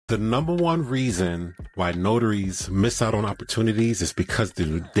The number one reason why notaries miss out on opportunities is because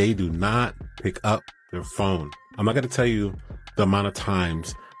they do not pick up their phone. I'm not going to tell you the amount of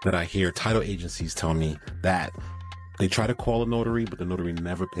times that I hear title agencies tell me that they try to call a notary, but the notary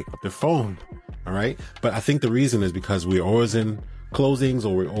never pick up their phone. All right. But I think the reason is because we're always in closings,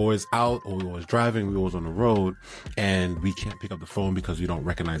 or we're always out, or we're always driving, we're always on the road, and we can't pick up the phone because we don't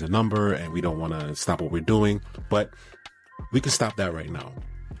recognize the number and we don't want to stop what we're doing. But we can stop that right now.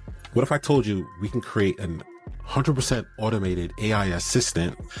 What if I told you we can create an 100% automated AI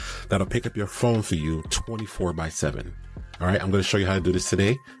assistant that'll pick up your phone for you 24/7? All right. I'm going to show you how to do this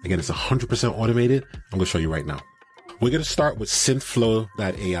today. Again, it's 100% automated. I'm going to show you right now. We're going to start with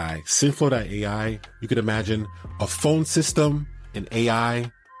synthflow.ai. Synthflow.ai, you can imagine a phone system and AI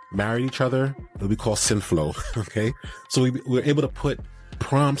married each other. It'll be called Synthflow. Okay. So we're able to put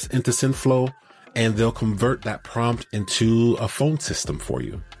prompts into Synthflow, and they'll convert that prompt into a phone system for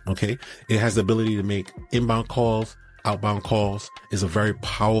you. Okay. It has the ability to make inbound calls, outbound calls. It's a very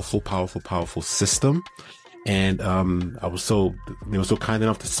powerful system. And they were so kind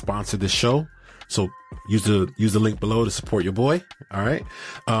enough to sponsor this show. So use the link below to support your boy. All right.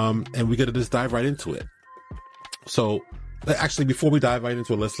 And we're gonna just dive right into it. So actually, before we dive right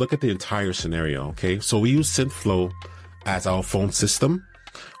into it, let's look at the entire scenario. Okay. So we use Synthflow as our phone system.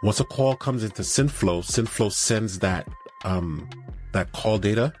 Once a call comes into Synthflow, Synthflow sends that call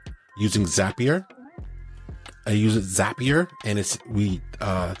data using Zapier. I use Zapier, and we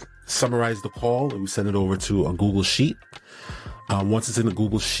summarize the call and we send it over to a Google Sheet. Once it's in the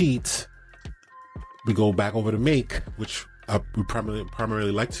Google Sheet, we go back over to Make, which we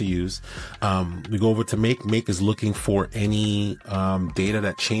primarily like to use. We go over to Make. Make is looking for any data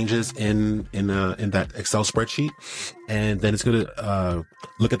that changes in that Excel spreadsheet, and then it's going to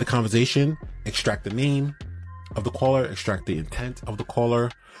look at the conversation, extract the name of the caller, extract the intent of the caller.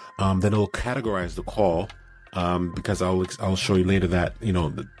 Then it'll categorize the call, because I'll show you later that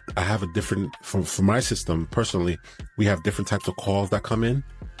I have a different for my system personally. We have different types of calls that come in.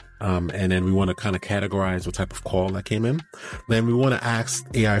 And then we want to kind of categorize what type of call that came in. Then we want to ask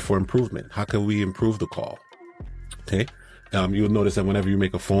AI for improvement. How can we improve the call? Okay. You'll notice that whenever you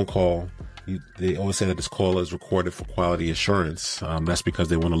make a phone call, they always say that this call is recorded for quality assurance. That's because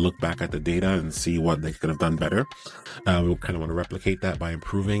they want to look back at the data and see what they could have done better. We kind of want to replicate that by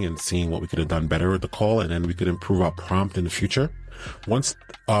improving and seeing what we could have done better with the call. And then we could improve our prompt in the future. Once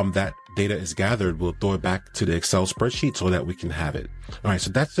that data is gathered, we'll throw it back to the Excel spreadsheet so that we can have it. All right. So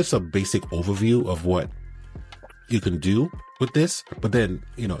that's just a basic overview of what you can do with this, but then,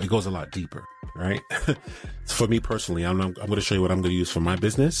 it goes a lot deeper, right? For me personally, I'm going to show you what I'm going to use for my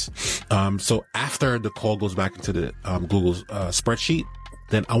business. So after the call goes back into the Google spreadsheet,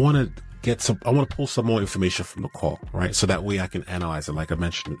 then I want to pull some more information from the call, right? So that way I can analyze it. Like I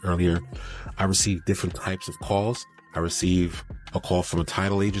mentioned earlier, I receive different types of calls. I receive a call from a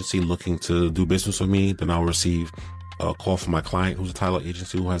title agency looking to do business with me. Then I'll receive a call from my client who's a title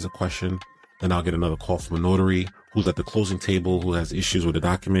agency who has a question. Then I'll get another call from a notary who's at the closing table who has issues with the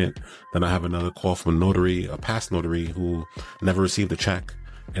document. Then I have another call from a notary, a past notary who never received a check.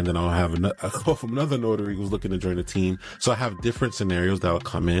 And then I'll have a call from another notary who's looking to join the team. So I have different scenarios that will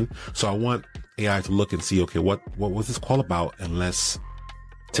come in. So I want AI to look and see, okay, what was this call about? And let's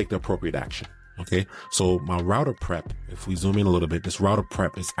take the appropriate action. Okay. So my router prep, if we zoom in a little bit, this router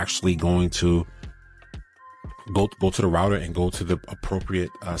prep is actually going to go to the router and go to the appropriate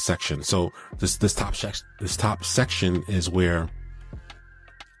section. So this top section is where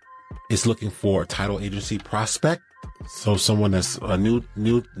it's looking for a title agency prospect. So someone that's new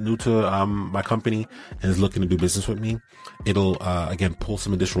to my company and is looking to do business with me. It'll again pull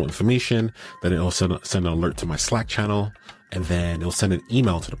some additional information. Then it'll send an alert to my Slack channel. And then it'll send an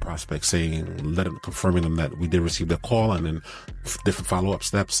email to the prospect confirming them that we did receive their call, and then different follow-up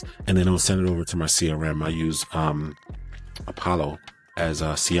steps. And then it'll send it over to my CRM. I use Apollo as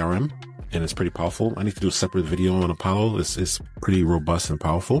a CRM, and it's pretty powerful. I need to do a separate video on Apollo. It's pretty robust and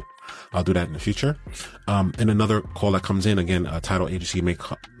powerful. I'll do that in the future. And another call that comes in, again, a title agency may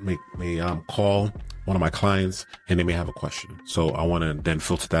call one of my clients and they may have a question. So I want to then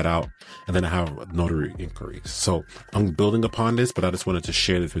filter that out, and then I have notary inquiries. So I'm building upon this, but I just wanted to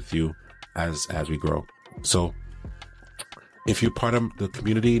share this with you as we grow. So if you're part of the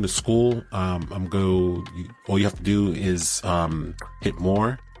community in the school, all you have to do is hit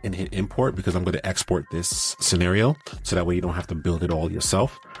more and hit import, because I'm going to export this scenario so that way you don't have to build it all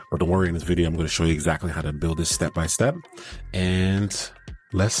yourself. But don't worry, in this video I'm going to show you exactly how to build this step by step, and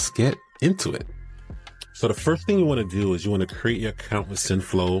let's get into it. So the first thing you want to do is you want to create your account with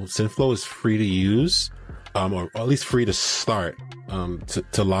Synthflow. Synthflow is free to use, or at least free to start.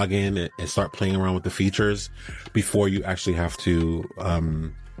 to log in and start playing around with the features before you actually have to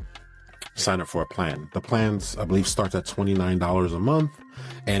sign up for a plan. The plans, I believe, starts at $29 a month,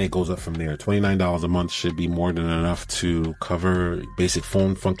 and it goes up from there. $29 a month should be more than enough to cover basic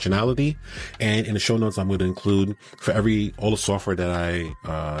phone functionality. And in the show notes, I'm going to include for all the software that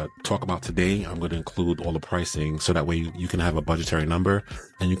I talk about today, I'm going to include all the pricing, so that way you can have a budgetary number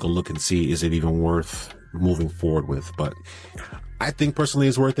and you can look and see, is it even worth moving forward with? But I think personally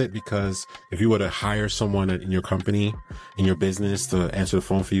it's worth it, because if you were to hire someone in your company, in your business, to answer the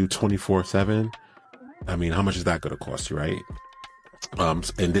phone for you 24/7, I mean, how much is that going to cost you, right?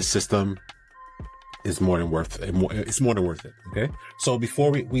 And this system is more than worth it. It's more than worth it. Okay. So before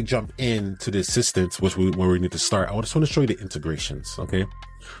we jump into the assistance, where we need to start, I just want to show you the integrations. Okay.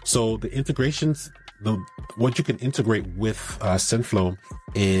 So the integrations, what you can integrate with SendFlow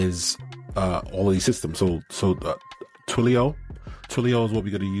is all of these systems. So Twilio is what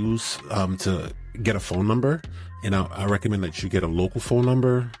we're going to use to get a phone number. And I recommend that you get a local phone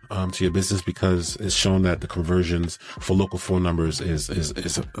number to your business, because it's shown that the conversions for local phone numbers is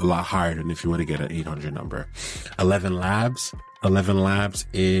a lot higher than if you were to get an 800 number. 11 Labs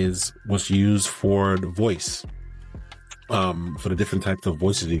is what's used for the voice. For the different types of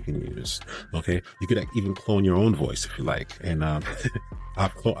voices you can use. Okay. You could even clone your own voice if you like. And, I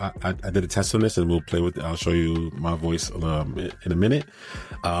did a test on this, and we'll play with it. I'll show you my voice, in a minute.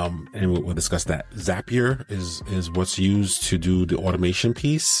 And we'll discuss that. Zapier is what's used to do the automation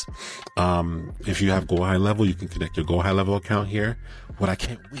piece. If you have Go High Level, you can connect your Go High Level account here. What I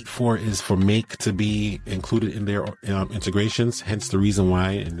can't wait for is for Make to be included in their integrations. Hence the reason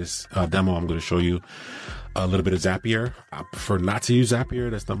why in this demo, I'm going to show you a little bit of Zapier. I prefer not to use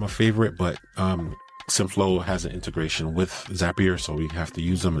Zapier. That's not my favorite, but SendFlow has an integration with Zapier, so we have to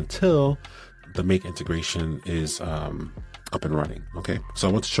use them until the Make integration is up and running. Okay, so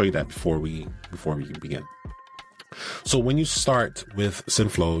I want to show you that before we begin. So when you start with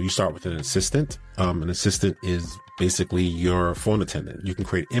SendFlow, you start with an assistant. An assistant is basically your phone attendant. You can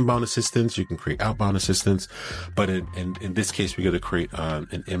create inbound assistants, you can create outbound assistants, but in this case, we're going to create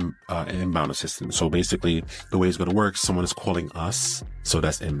an inbound assistant. So basically, the way it's going to work, someone is calling us, so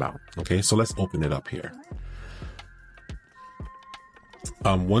that's inbound. Okay, so let's open it up here.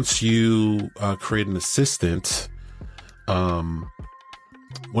 Once you create an assistant,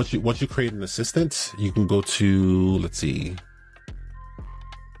 once you create an assistant, you can go to, let's see,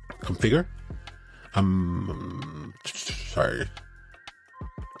 configure. Sorry.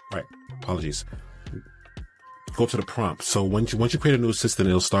 Right. Apologies. Go to the prompt. So once you create a new assistant,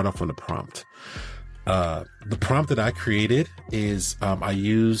 it'll start off on the prompt. The prompt that I created is, I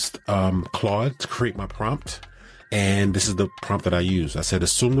used, Claude to create my prompt. And this is the prompt that I used. I said,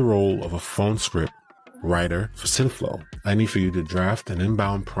 assume the role of a phone script writer for SendFlow. I need for you to draft an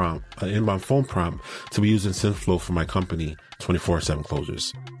inbound phone prompt to be used in SendFlow for my company, 24/7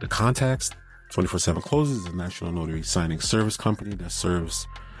 Closers. The context, 24/7 Closers is a national notary signing service company that serves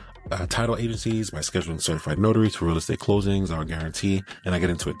title agencies by scheduling certified notaries for real estate closings, our guarantee, and I get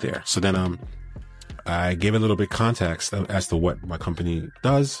into it there. So then I gave a little bit context as to what my company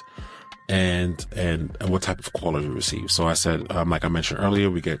does and what type of callers we receive. So I said, like I mentioned earlier,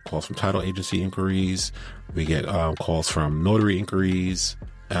 we get calls from title agency inquiries, we get calls from notary inquiries,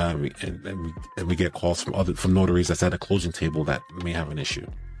 and we get calls from notaries that's at a closing table that may have an issue.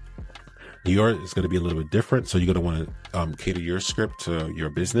 Yours is going to be a little bit different, so you're going to want to cater your script to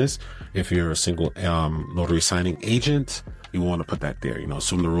your business. If you're a single notary signing agent, you want to put that there.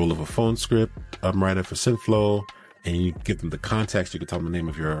 Assume the role of a phone script writer for SendFlow, and you give them the context. You can tell them the name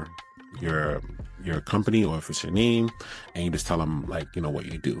of your company, or if it's your name, and you just tell them what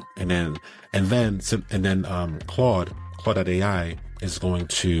you do. And then Claude.ai is going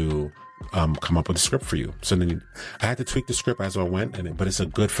to come up with a script for you. So then I had to tweak the script as I went, but it's a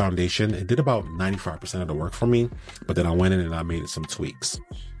good foundation. It did about 95% of the work for me, but then I went in and I made some tweaks.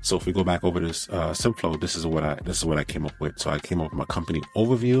 So if we go back over this SendFlow, this is what I came up with. So I came up with my company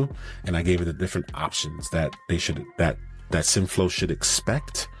overview, and I gave it the different options that SendFlow should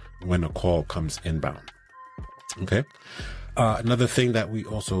expect when a call comes inbound. Okay. Another thing that we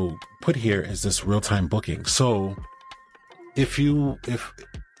also put here is this real-time booking. So if you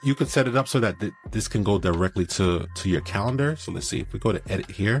could set it up so that this can go directly to your calendar. So let's see, if we go to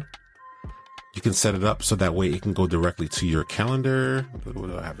edit here, you can set it up so that way it can go directly to your calendar. What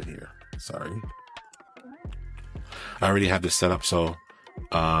do I have it here? Sorry. I already have this set up. So,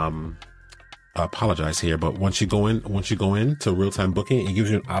 I apologize here, but once you go in to real-time booking, it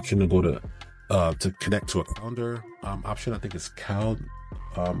gives you an option to go to connect to a calendar option. I think it's cal.com.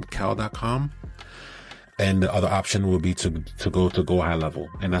 And the other option would be to go high level.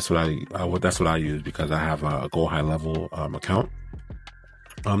 And that's what I use, because I have a go high level account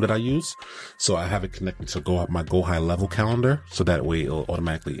that I use. So I have it connected to my go high level calendar, so that way it'll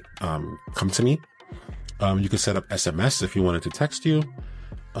automatically come to me. You can set up SMS if you wanted to text you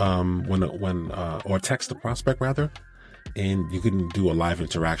or text the prospect rather. And you can do a live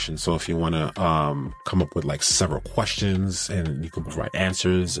interaction. So if you want to come up with like several questions, and you can provide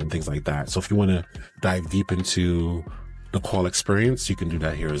answers and things like that. So if you want to dive deep into the call experience, you can do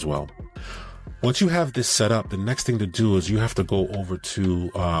that here as well. Once you have this set up, the next thing to do is you have to go over to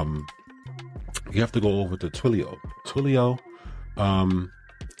Twilio. Twilio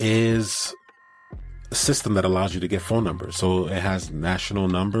is a system that allows you to get phone numbers. So it has national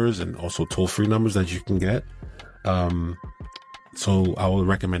numbers and also toll-free numbers that you can get. So I would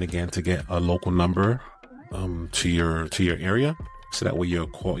recommend again to get a local number to your area, so that way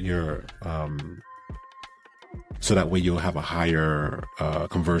so that way you'll have a higher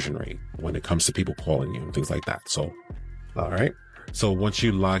conversion rate when it comes to people calling you and things like that. So all right, so once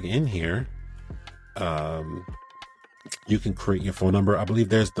you log in here, you can create your phone number. I believe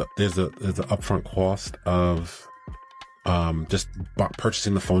there's the upfront cost of just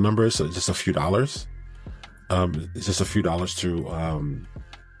purchasing the phone number, so it's just a few dollars. It's just a few dollars to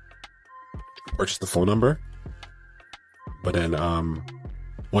purchase the phone number. But then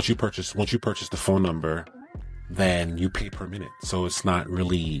once you purchase the phone number, then you pay per minute. So it's not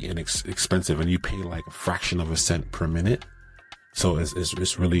really expensive, and you pay like a fraction of a cent per minute. So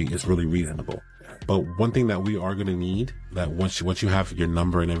it's really reasonable. But one thing that we are going to need, that once you have your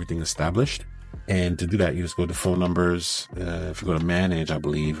number and everything established, and to do that, you just go to phone numbers. If you go to manage, I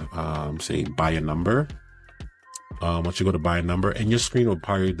believe, say buy a number. Once you go to buy a number, and your screen will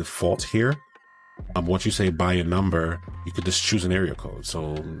probably default here. Once you say buy a number, you could just choose an area code.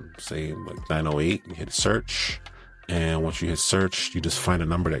 So say like 908, you hit search. And once you hit search, you just find a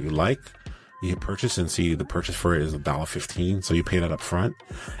number that you like. You hit purchase, and see the purchase for it is $1.15. So you pay that up front,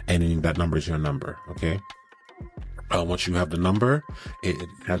 and then that number is your number. Okay. Once you have the number, it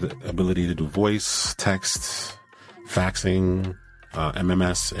has the ability to do voice, text, faxing,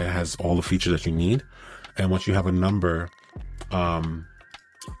 MMS. It has all the features that you need. And once you have a number,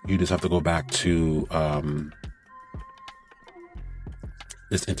 you just have to go back to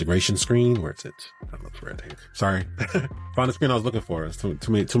this integration screen. Where is it? That looks red. Sorry, found the screen I was looking for. It's too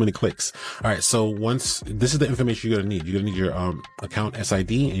many clicks. All right, so once this is the information you're gonna need. You're gonna need your account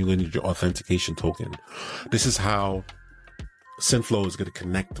SID, and you're gonna need your authentication token. This is how SimFlow is gonna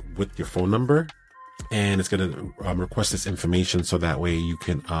connect with your phone number, and it's gonna request this information, so that way you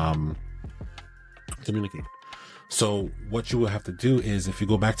can communicate. So what you will have to do is, if you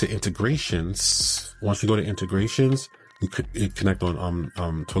go back to integrations, once you go to integrations, you could connect on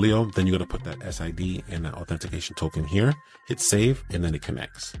Twilio, then you're going to put that SID and that authentication token here, hit save, and then it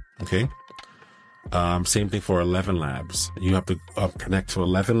connects. Okay. Same thing for 11 Labs. You have to connect to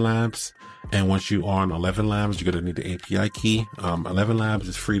 11 Labs. And once you are on 11 Labs, you're going to need the API key. 11 Labs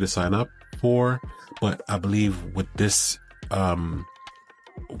is free to sign up for, but I believe with this,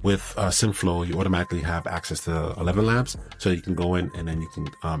 with SimFlow, you automatically have access to 11 Labs, so you can go in and then you can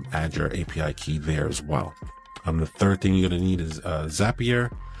add your API key there as well. The third thing you're going to need is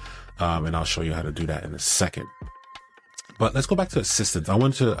Zapier, and I'll show you how to do that in a second. But let's go back to assistants. I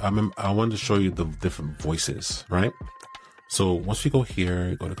wanted to show you the different voices, right? So once we go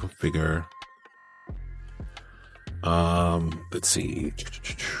here, go to configure. Let's see.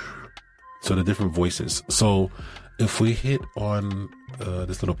 So the different voices. So if we hit on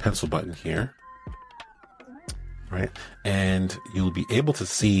this little pencil button here, right, and you'll be able to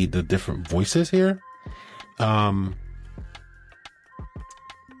see the different voices here. The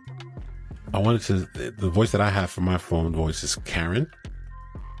voice that I have for my phone voice is Karen.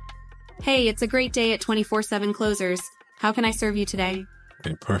 Hey, it's a great day at 24/7 Closers. How can I serve you today?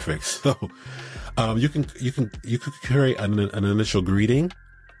 Okay, perfect. So, you can create an initial greeting.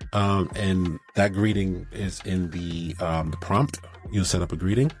 And that greeting is in the prompt. You'll set up a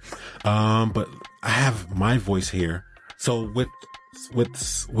greeting. But I have my voice here. So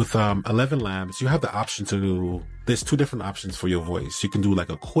with 11 Labs, you have the option to do, there's two different options for your voice. You can do like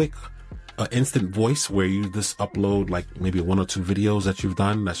a quick, instant voice where you just upload like maybe 1 or 2 videos that you've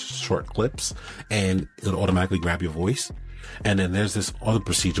done, that's short clips, and it'll automatically grab your voice. And then there's this other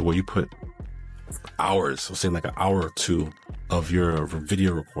procedure where you put hours, so say like an hour or 2 of your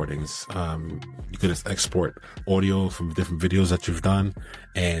video recordings. You could just export audio from different videos that you've done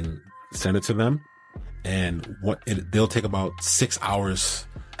and send it to them. And they'll take about 6 hours.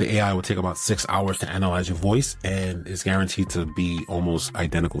 The AI will take about 6 hours to analyze your voice and is guaranteed to be almost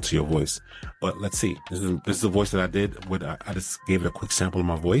identical to your voice. But let's see. This is the voice that I did. I just gave it a quick sample of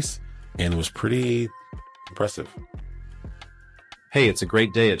my voice, and it was pretty impressive. Hey, it's a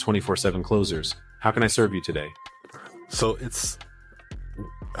great day at 24/7 Closers. How can I serve you today? So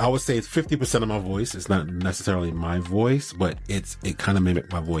I would say it's 50% of my voice. It's not necessarily my voice, but it kind of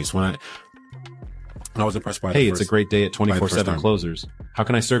mimicked my voice. When I was impressed by Hey, it's a great day at 24/7 Closers. How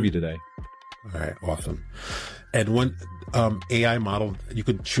can I serve you today? All right, awesome. And one AI model, you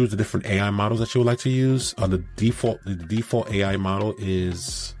could choose the different AI models that you would like to use. The default AI model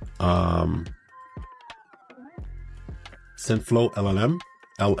is Synflow LLM,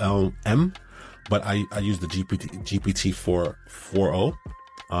 but I use the GPT 4.0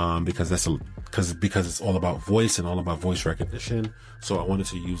 because it's all about voice and all about voice recognition. So I wanted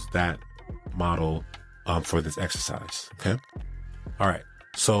to use that model for this exercise. Okay. All right.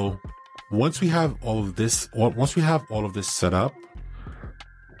 So once we have all of this set up,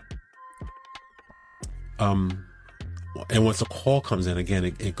 and once a call comes in, again,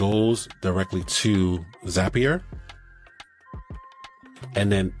 it goes directly to Zapier, and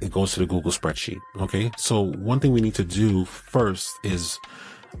then it goes to the Google spreadsheet. Okay. So one thing we need to do first is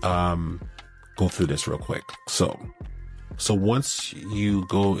go through this real quick. So once you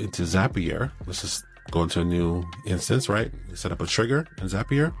go into Zapier, let's just go into a new instance, right? You set up a trigger in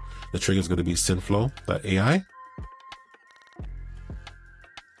Zapier. The trigger is going to be synflow.ai.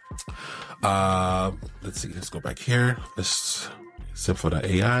 Let's see. Let's go back here. Let's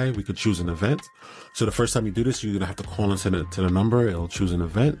synflow.ai. We could choose an event. So the first time you do this, you're going to have to call into the number. It'll choose an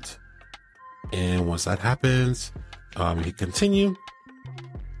event. And once that happens, you hit continue.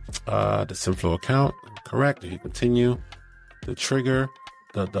 The Synflow account, correct. You hit continue. The trigger,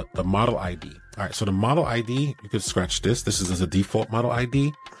 the model ID. All right. So the model ID, you could scratch this. This is a default model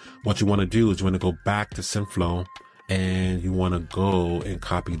ID. What you want to do is you want to go back to Synflow and you want to go and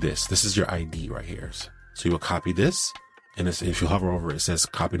copy this. This is your ID right here. So you will copy this. And if you hover over it, it says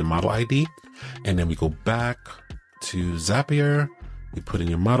copy the model ID. And then we go back to Zapier. You put in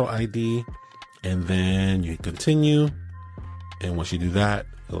your model ID and then you continue. And once you do that,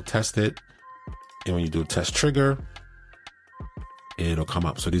 it'll test it. And when you do a test trigger, it'll come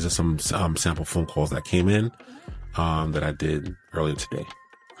up. So these are some sample phone calls that came in that I did earlier today.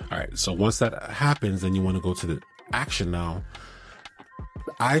 All right. So once that happens, then you want to go to the action now.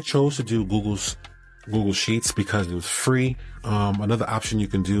 I chose to do Google Sheets because it was free. Another option you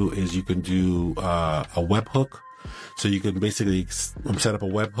can do is you can do a webhook. So you can basically set up a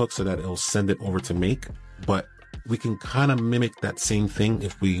webhook so that it'll send it over to Make. But we can kind of mimic that same thing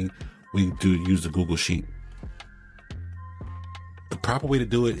if we do use the Google Sheet. The proper way to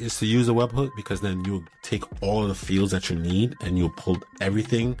do it is to use a webhook, because then you'll take all of the fields that you need and you'll pull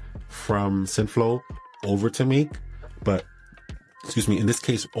everything from Synflow over to Make. But excuse me, in this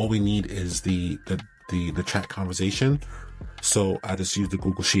case, all we need is the chat conversation. So I just used the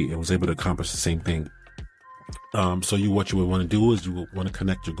Google Sheet. It was able to accomplish the same thing. So what you would want to do is you would want to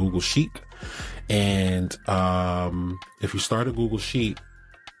connect your Google Sheet. And if you start a Google Sheet,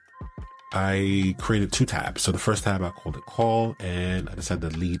 I created 2 tabs. So the first tab, I called it call, and I just had the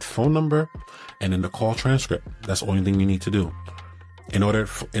lead phone number and then the call transcript. That's the only thing you need to do. In order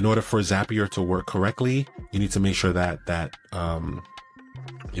for Zapier to work correctly, you need to make sure that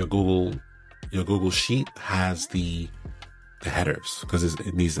your Google Sheet has the headers, because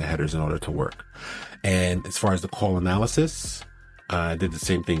it needs the headers in order to work. And as far as the call analysis, I did the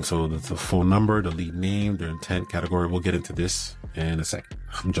same thing. So the phone number, the lead name, their intent category. We'll get into this in a second.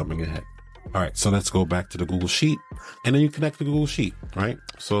 I'm jumping ahead. All right. So let's go back to the Google Sheet, and then you connect the Google Sheet, right?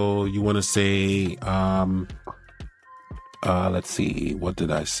 So you want to say, let's see, what did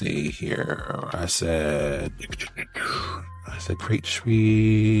I say here? I said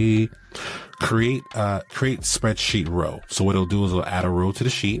create spreadsheet row. So what it'll do is it'll add a row to the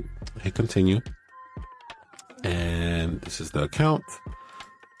sheet, hit continue. And this is the account.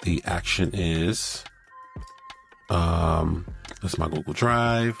 The action is, that's my Google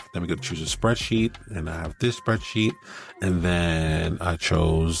Drive. Then we go to choose a spreadsheet, and I have this spreadsheet. And then I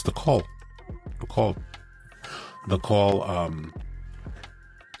chose the call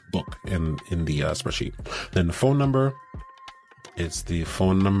book in the spreadsheet. Then the phone number, it's the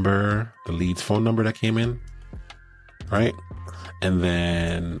lead's phone number that came in, right? And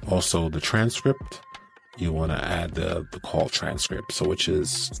then also the transcript. You want to add the call transcript. So which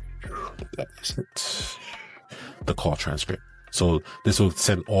is the call transcript. So this will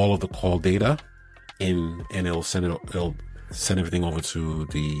send all of the call data in, and it'll send everything over to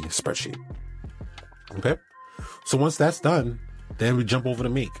the spreadsheet. Okay. So once that's done, Then we jump over to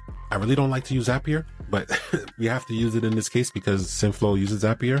Make. I really don't like to use Zapier, but we have to use it in this case because Synflow uses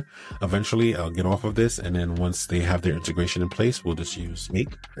Zapier. Eventually, I'll get off of this, and then once they have their integration in place, we'll just use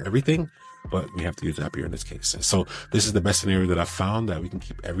Make for everything. But we have to use Zapier in this case. So this is the best scenario that I've found, that we can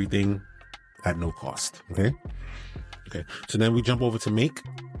keep everything at no cost. Okay. So then we jump over to Make,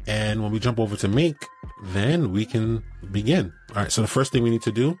 and when we jump over to Make, then we can begin. All right. So the first thing we need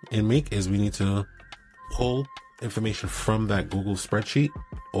to do in Make is we need to pull information from that Google spreadsheet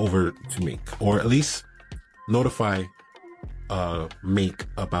over to Make, or at least notify Make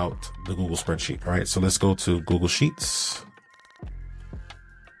about the Google spreadsheet. All right. So let's go to Google Sheets.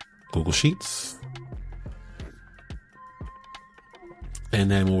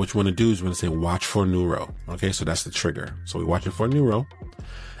 And then what you want to do is we're going to say watch for a new row. Okay, so that's the trigger. So we're watching for a new row,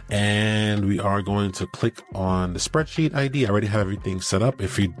 and we are going to click on the spreadsheet ID. I already have everything set up.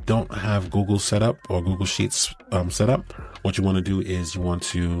 If you don't have Google set up or Google Sheets set up, what you want to do is you want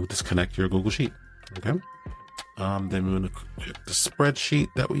to disconnect your Google Sheet. Okay. Then we're going to check the spreadsheet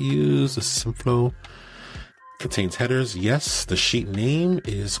that we use. The Synflow contains headers. Yes. The sheet name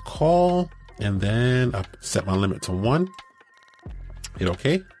is call, and then I set my limit to 1. Hit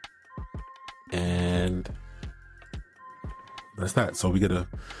OK, and that's that. So we gotta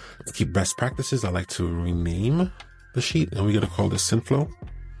keep best practices. I like to rename the sheet, and we gotta call this Synflow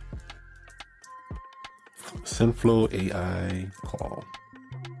AI call.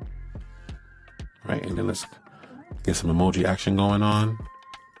 Right, and then let's get some emoji action going on,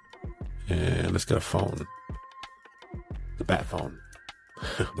 and let's get a phone, the bat phone,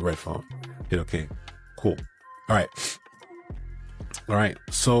 the red phone. Hit OK. Cool. All right,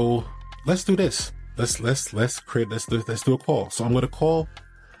 so let's do this. Let's do a call. So I'm gonna call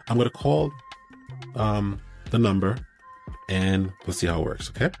the number, and we'll see how it works.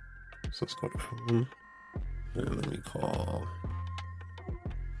 Okay. So let's go to phone, and let me call.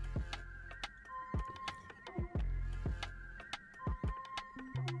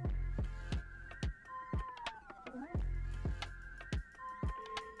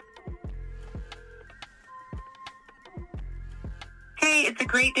 Hey, it's a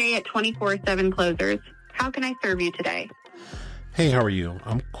great day at 24/7 Closers. How can I serve you today? Hey, how are you?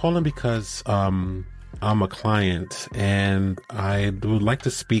 I'm calling because I'm a client, and I would like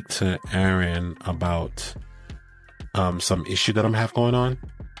to speak to Aaron about some issue that I'm have going on.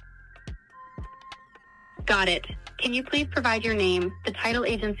 Got it. Can you please provide your name, the title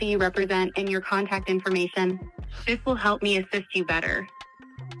agency you represent, and your contact information? This will help me assist you better.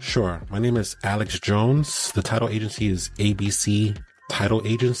 Sure. My name is Alex Jones. The title agency is ABC Title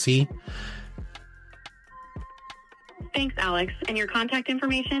Agency. Thanks, Alex. And your contact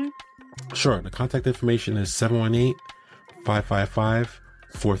information? Sure. The contact information is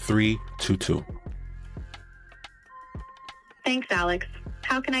 718-555-4322. Thanks, Alex.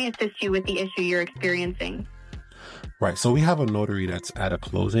 How can I assist you with the issue you're experiencing? Right. So we have a notary that's at a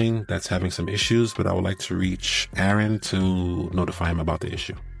closing that's having some issues, but I would like to reach Aaron to notify him about the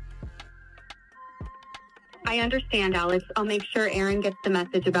issue. I understand, Alex. I'll make sure Aaron gets the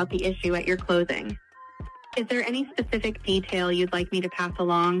message about the issue at your closing. Is there any specific detail you'd like me to pass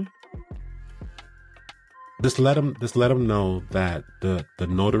along? Just let him know that the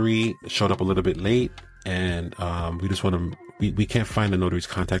notary showed up a little bit late, and we just want to, we can't find the notary's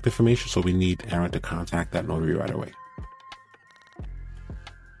contact information, so we need Aaron to contact that notary right away.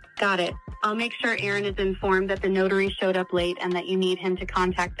 Got it. I'll make sure Aaron is informed that the notary showed up late and that you need him to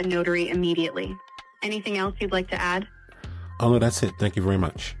contact the notary immediately. Anything else you'd like to add? Oh, no, that's it. Thank you very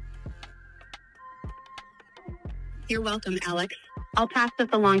much. You're welcome, Alex. I'll pass this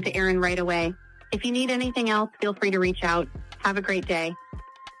along to Aaron right away. If you need anything else, feel free to reach out. Have a great day.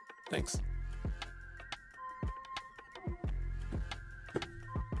 Thanks.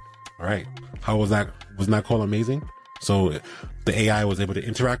 All right. How was that? Wasn't that call amazing? So the AI was able to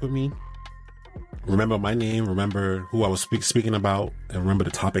interact with me, remember my name, remember who I was speaking about, and remember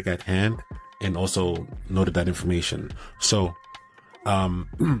the topic at hand, and also noted that information. So, all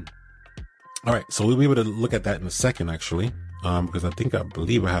right. So we'll be able to look at that in a second, actually, because I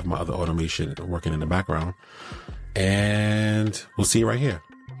believe I have my other automation working in the background, and we'll see it right here.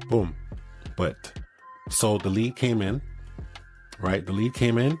 Boom. But so the lead came in, right? The lead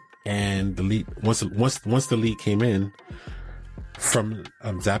came in, and the lead, once the lead came in from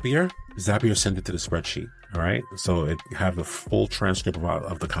Zapier sent it to the spreadsheet. All right. So it have the full transcript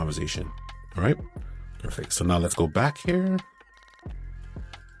of the conversation. All right. Perfect. So now let's go back here.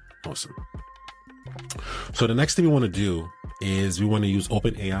 Awesome. So the next thing we want to do is we want to use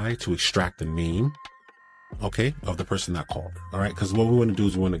OpenAI to extract the name okay, of the person that called. All right, because what we want to do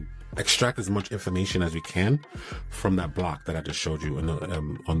is we want to extract as much information as we can from that block that I just showed you in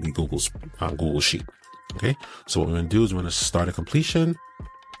the, on the Google Sheet. Okay, so what we're going to do is we're going to start a completion,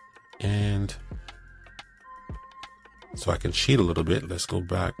 and so I can cheat a little bit. Let's go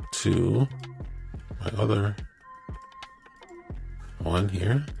back to my other one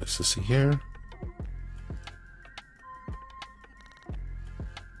here. Let's just see here.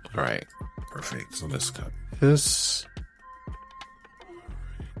 All right, perfect. So let's cut this.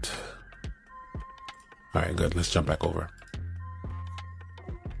 All right, good. Let's jump back over.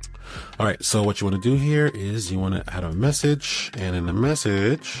 All right, so what you want to do here is you want to add a message, and in the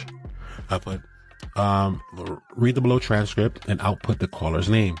message, I put read the below transcript and output the caller's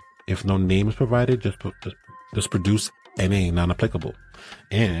name. If no name is provided, just produce NA, non-applicable.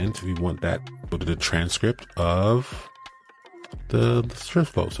 And we want that go to the transcript of the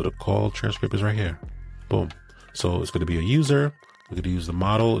script flow. So the call transcript is right here. Boom. So it's going to be a user. We're going to use the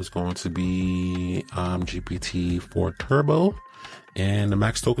model. It's going to be GPT-4 Turbo. And the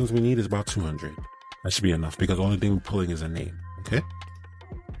max tokens we need is about 200. That should be enough because the only thing we're pulling is a name. Okay.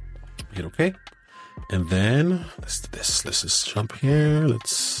 Hit OK. And then let's do this. Let's just jump here.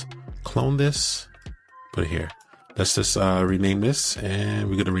 Let's clone this. Put it here. Let's just rename this, and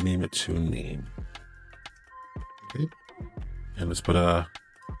we're going to rename it to name. Okay. And let's put a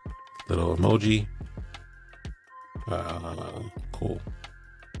little emoji.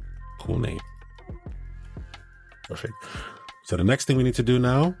 Cool name. Perfect. So the next thing we need to do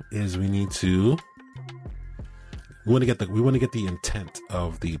now is we want to get the intent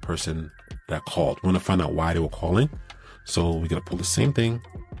of the person that called. We want to find out why they were calling. So we're going to pull the same thing.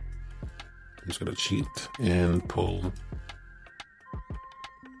 I'm just going to cheat and pull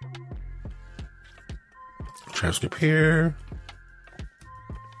transcript here.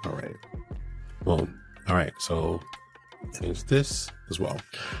 All right. Boom. All right. So change this as well.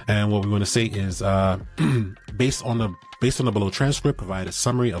 And what we want to say is, based on the below transcript, provide a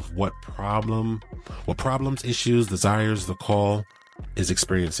summary of what problems, issues, desires the call is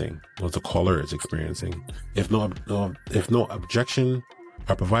experiencing, what the caller is experiencing. If no objection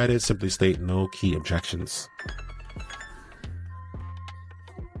are provided, simply state no key objections.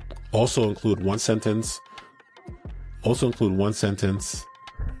 Also include one sentence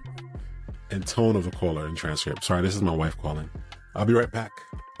and tone of the caller in transcript. Sorry, this is my wife calling. I'll be right back.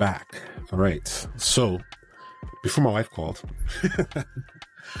 All right. So before my wife called.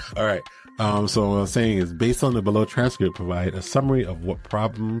 All right. So what I'm saying is, based on the below transcript, provide a summary of what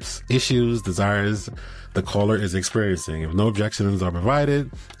problems, issues, desires the caller is experiencing. If no objections are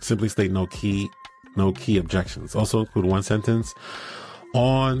provided, simply state no key objections. Also include one sentence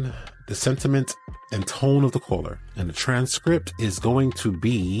on the sentiment and tone of the caller. And the transcript is going to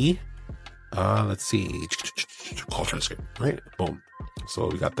be, let's see, call transcript, right? Boom. So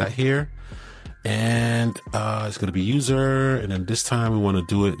we got that here. And it's going to be user. And then this time we want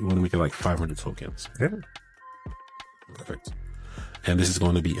to make it like 500 tokens. Okay. Perfect. And this is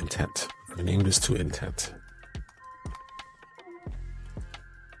going to be intent. I name this to intent.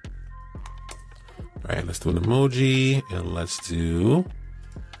 All right, let's do an emoji, and let's see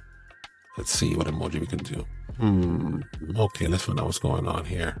what emoji we can do. Okay, let's find out what's going on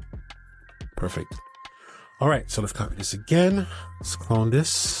here. Perfect. All right, so let's copy this again. Let's clone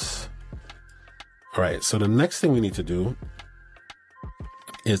this. All right, so the next thing we need to do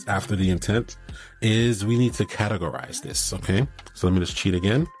is, after the intent, is we need to categorize this, okay? So let me just cheat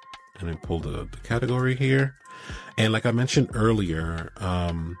again and then pull the category here. And like I mentioned earlier,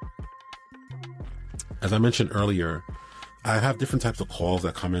 I have different types of calls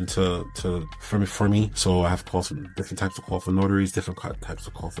that come into for me. So I have different types of calls for notaries, different types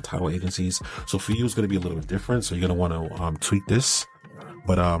of calls for title agencies. So for you, it's going to be a little bit different. So you're going to want to tweak this.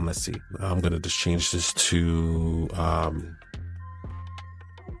 But let's see. I'm going to just change this to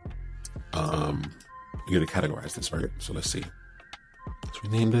you're going to categorize this, right? So let's see. Let's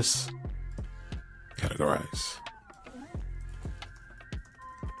rename this. Categorize.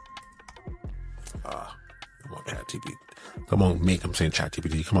 Come on, ChatGPT. Come on, make. I'm saying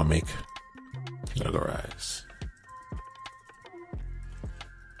ChatGPT. Come on, make. Categorize.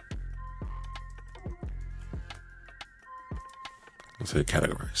 Let's say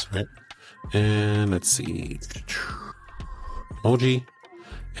categorize, right? And let's see. Emoji.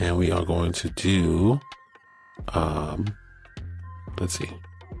 And we are going to do, let's see.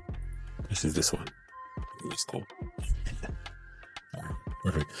 This is this one. It's cool.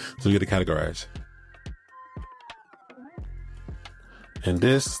 Perfect. So we get to categorize. And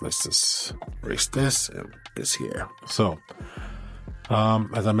this, let's just erase this and this here. So,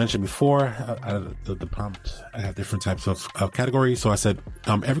 As I mentioned before, the prompt, I have different types of categories. So I said,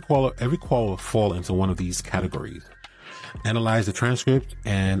 every call will fall into one of these categories. Analyze the transcript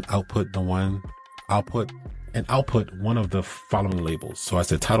and output one of the following labels. So I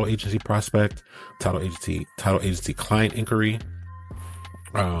said title agency prospect, title agency client inquiry,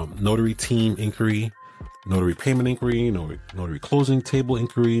 notary team inquiry, notary payment inquiry, notary closing table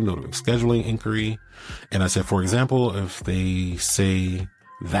inquiry, notary scheduling inquiry. And I said, for example, if they say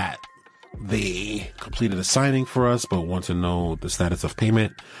that they completed a signing for us, but want to know the status of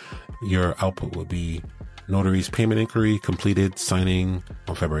payment, your output will be notary's payment inquiry completed signing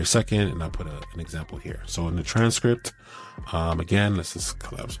on February 2nd. And I put an example here. So in the transcript, again, let's just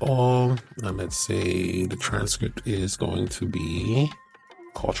collapse all. Let's say the transcript is going to be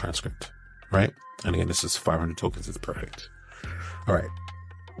call transcript, right? And again, this is 500 tokens. It's perfect. All right.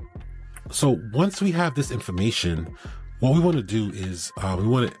 So once we have this information, what we want to do is we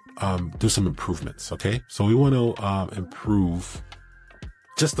want to do some improvements. Okay. So we want to improve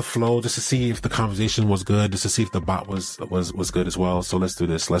just the flow, just to see if the conversation was good, just to see if the bot was good as well. So let's do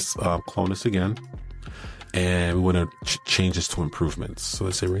this. Let's clone this again. And we want to change this to improvements. So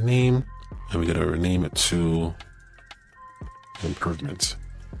let's say rename, and we got to rename it to improvements.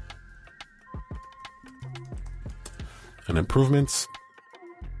 And improvements,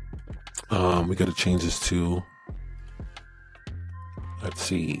 we got to change this to, let's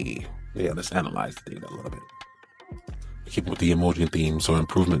see. Yeah, let's analyze the data a little bit. Keep with the emoji theme. So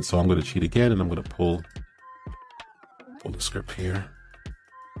improvement. So I'm going to cheat again, and I'm going to pull the script here.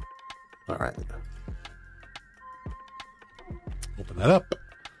 All right. Open that up.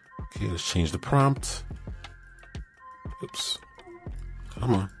 Okay, let's change the prompt. Oops.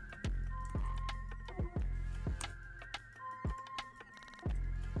 Come on.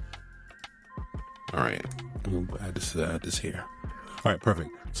 All right. I'm going to add this here. All right, perfect.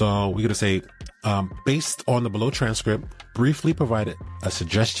 So we're going to say, based on the below transcript, briefly provided a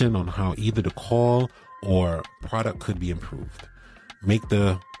suggestion on how either the call or product could be improved. Make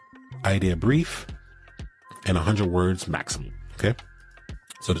the idea brief and 100 words maximum. Okay.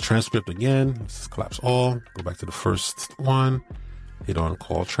 So the transcript again, let's collapse all, go back to the first one, hit on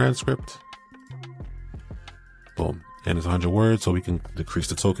call transcript. Boom. And it's 100 words, so we can decrease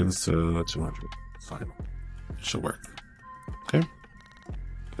the tokens to 200. Fine. It should work. Okay.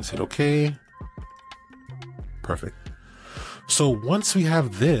 Let's hit OK. Perfect. So once we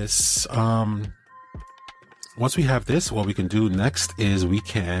have this, what we can do next is we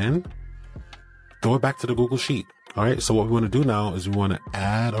can throw it back to the Google Sheet. All right. So what we want to do now is we want to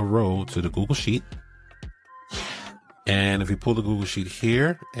add a row to the Google Sheet. And if we pull the Google Sheet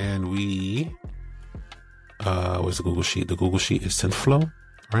here and we, where's the Google Sheet? The Google Sheet is SynthFlow,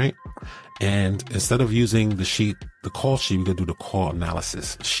 right? And instead of using the call sheet, we're going to do the call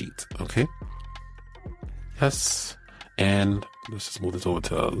analysis sheet. Okay. Yes. And let's just move this over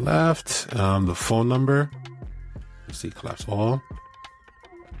to the left. The phone number, let's see, collapse all.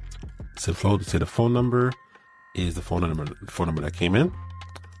 SynthFlow to say the phone number is the phone number that came in.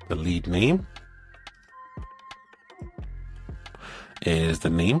 The lead name is the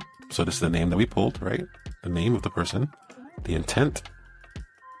name. So this is the name that we pulled, right? The name of the person, the intent.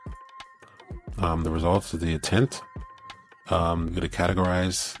 The results of the intent. We got to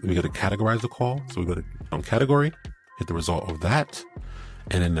categorize the call. So we go to category, hit the result of that,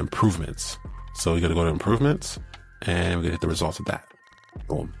 and then improvements. So we got to go to improvements and we got to hit the results of that.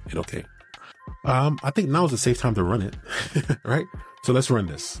 Boom, hit OK. I think now is a safe time to run it, right? So let's run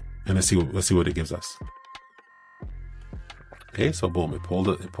this and let's see what it gives us. Okay, so boom, it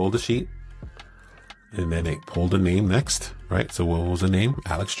pulled the sheet, and then it pulled the name next, right? So what was the name?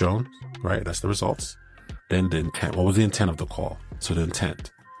 Alex Jones, right? That's the results. Then the intent. What was the intent of the call? So the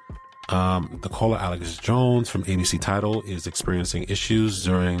intent. The caller Alex Jones from ABC Title is experiencing issues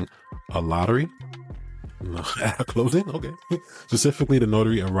during a lottery. Closing? Okay. Specifically, the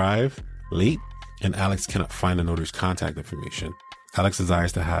notary arrived late and Alex cannot find the notary's contact information. Alex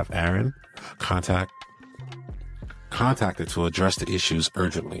desires to have Aaron contacted to address the issues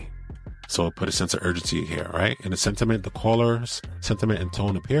urgently. So put a sense of urgency here, right? In the caller's sentiment and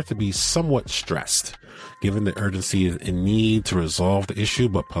tone appear to be somewhat stressed, given the urgency and need to resolve the issue,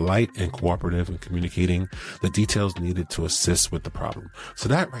 but polite and cooperative in communicating the details needed to assist with the problem. So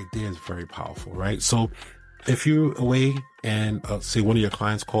that right there is very powerful, right? So if you're away and say one of your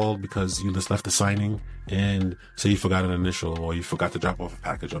clients called because you just left the signing and say you forgot an initial or you forgot to drop off a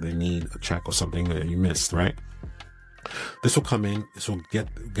package or they need a check or something that you missed, right? This will come in. This will get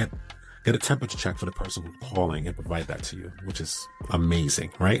a temperature check for the person who's calling and provide that to you, which is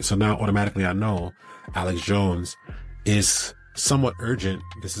amazing, right? So now automatically I know Alex Jones is somewhat urgent.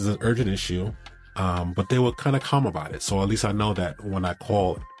 This is an urgent issue, but they were kind of calm about it. So at least I know that when I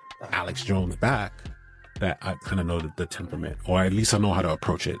call Alex Jones back, that I kind of know the temperament, or at least I know how to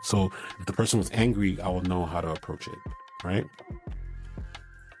approach it. So if the person was angry, I will know how to approach it, right?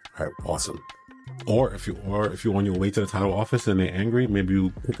 All right, awesome. Or if you're on your way to the title office and they're angry, maybe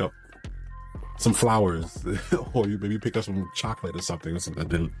you pick up some flowers, or you maybe pick up some chocolate or something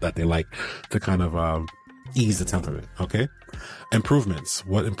that they like to kind of ease the temperament. Okay. Improvements.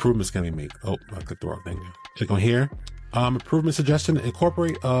 What improvements can we make? Oh, I clicked the wrong thing. Click on here. Improvement suggestion: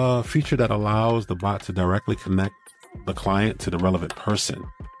 incorporate a feature that allows the bot to directly connect the client to the relevant person.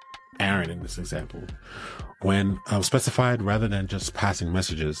 Aaron, in this example, when specified rather than just passing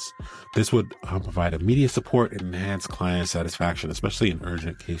messages, this would provide immediate support and enhance client satisfaction, especially in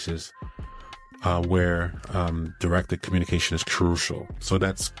urgent cases where directed communication is crucial. So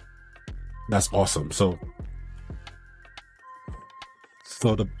that's awesome. So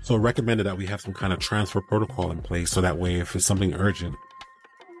recommended that we have some kind of transfer protocol in place, so that way if it's something urgent,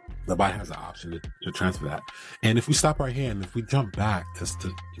 the bot has the option to transfer that. And if we stop right here and if we jump back to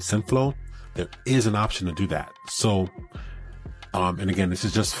SendFlow, there is an option to do that. So, and again, this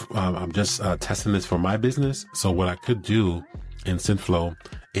is just, I'm just testing this for my business. So what I could do in SendFlow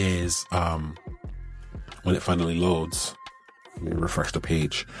is, when it finally loads, let me refresh the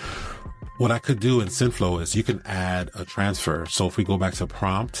page. What I could do in SendFlow is you can add a transfer. So if we go back to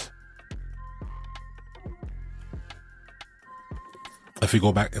prompt, if we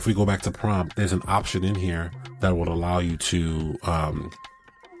go back to prompt, there's an option in here that will allow you to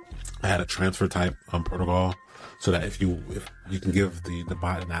add a transfer type protocol, so that if you can give the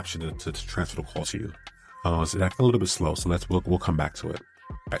bot an option to transfer the call to you. So that's a little bit slow. So we'll come back to it.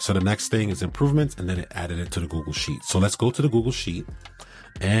 All right. So the next thing is improvements, and then it added it to the Google Sheet. So let's go to the Google Sheet.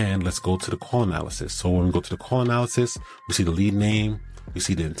 And let's go to the call analysis. So when we go to the call analysis, we see the lead name, we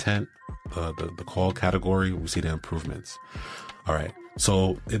see the intent, the call category, we see the improvements. All right.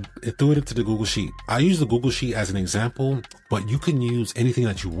 So it threw it into the Google Sheet. I use the Google Sheet as an example, but you can use anything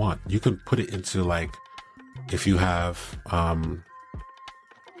that you want. You can put it into, like, if you have, you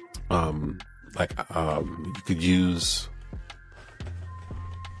could use,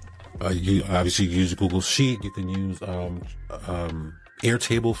 you obviously use Google Sheet. You can use,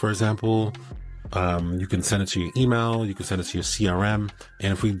 Airtable, for example. You can send it to your email, you can send it to your CRM.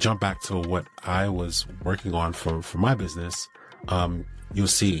 And if we jump back to what I was working on for my business, you'll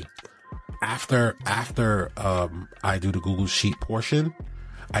see after I do the Google Sheet portion,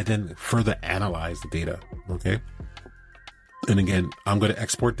 I then further analyze the data. Okay. And again, I'm going to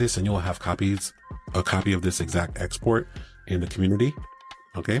export this, and you'll have a copy of this exact export in the community.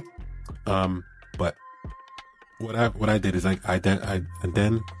 Okay. But what I did is I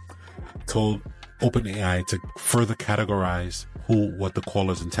then told OpenAI to further categorize what the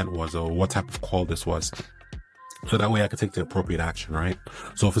caller's intent was, or what type of call this was. So that way I could take the appropriate action, right?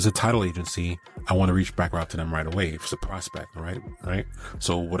 So if it's a title agency, I want to reach back out to them right away. If it's a prospect, right?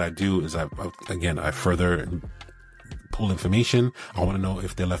 So what I do is I further pull information. I want to know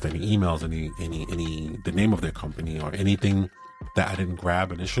if they left any emails, the name of their company, or anything that I didn't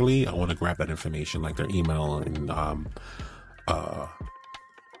grab initially. I want to grab that information, like their email and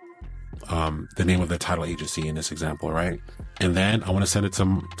the name of their title agency in this example, right? And then I want to send it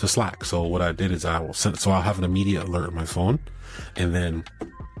to Slack. So what I did is I'll have an immediate alert on my phone, and then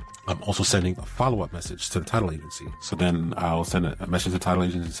I'm also sending a follow-up message to the title agency. So then I'll send a message to the title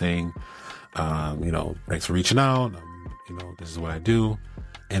agency saying, thanks for reaching out. This is what I do.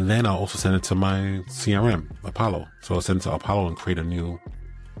 And then I'll also send it to my CRM, Apollo. So I'll send it to Apollo and create a new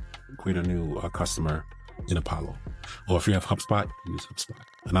customer in Apollo. Or if you have HubSpot, use HubSpot.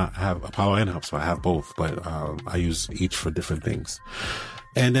 And I have Apollo and HubSpot. I have both, but I use each for different things.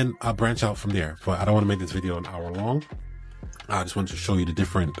 And then I'll branch out from there. But I don't want to make this video an hour long. I just wanted to show you the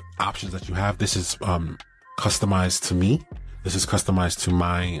different options that you have. This is customized to me. This is customized to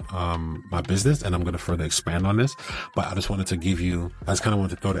my my business, and I'm going to further expand on this. But I just wanted to I just kind of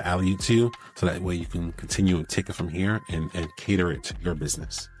wanted to throw the alley-oop to you, so that way you can continue and take it from here and cater it to your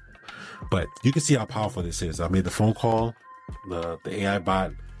business. But you can see how powerful this is. I made the phone call. The AI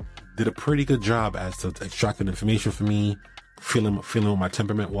bot did a pretty good job as to extracting information from me, feeling what my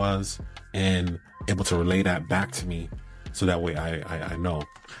temperament was, and able to relay that back to me, so that way I know.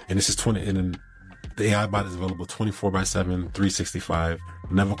 And this is the AI bot is available 24/7, 365,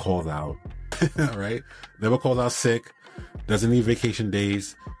 never calls out, right? Never calls out sick, doesn't need vacation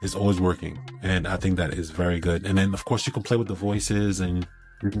days, is always working. And I think that is very good. And then of course you can play with the voices, and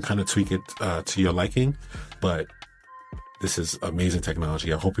you can kind of tweak it to your liking, but this is amazing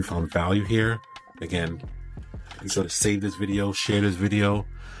technology. I hope you found value here. Again, Be sure to save this video, share this video.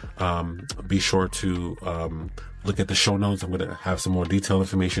 Be sure to look at the show notes. I'm going to have some more detailed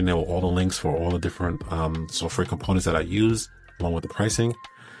information there with all the links for all the different software components that I use, along with the pricing.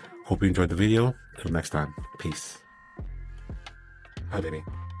 Hope you enjoyed the video. Until next time, peace. Hi, baby.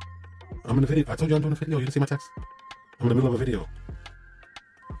 I'm in the video. I told you I'm doing a video. You didn't see my text? I'm in the middle of a video.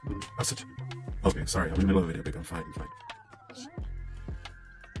 Okay, sorry. I'm in the middle of a video, baby. I'm fine.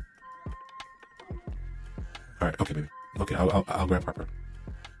 All right. Okay, baby. Okay, I'll grab Harper.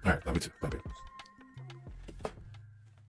 All right. Love you too. Bye, baby.